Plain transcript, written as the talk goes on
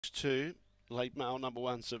2. Late male number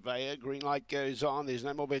 1 Surveyor. Green light goes on. There's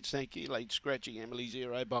no more bets, thank you. Late scratching Emily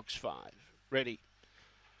 0, box 5. Ready.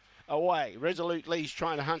 Away. Resolute Lee's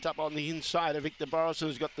trying to hunt up on the inside of Victor Borison,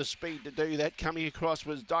 who's got the speed to do that. Coming across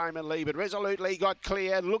was Diamond Lee, but Resolute Lee got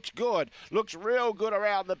clear and looks good. Looks real good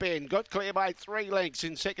around the bend. Got clear by 3 lengths.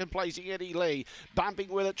 In second placing Eddie Lee. Bumping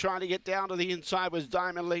with it, trying to get down to the inside was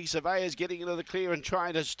Diamond Lee. Surveyor's getting into the clear and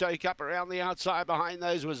trying to stoke up around the outside. Behind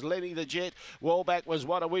those was Lenny the Jet. Wallback was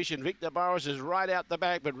What a Wish, and Victor Boris is right out the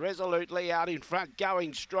back, but Resolute Lee out in front,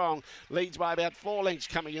 going strong. Leads by about 4 lengths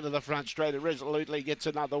coming into the front straight, and Resolute Lee gets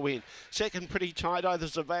another win. Second pretty tight, either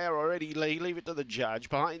Surveyor or Eddie Lee. Leave it to the judge.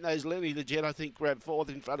 Behind those, Lenny the Jet, I think, grabbed 4th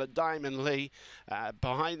in front of Diamond Lee.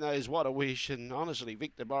 Behind those, What a Wish. And honestly,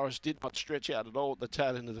 Victor Boris did not stretch out at all at the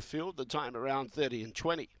tail end of the field. The time around 30 and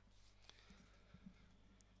 20.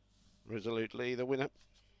 Resolute Lee, the winner.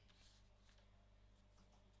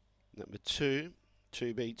 Number 2.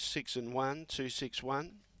 2 beats 6 and 1.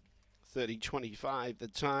 261. 30.25 the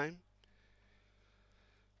time.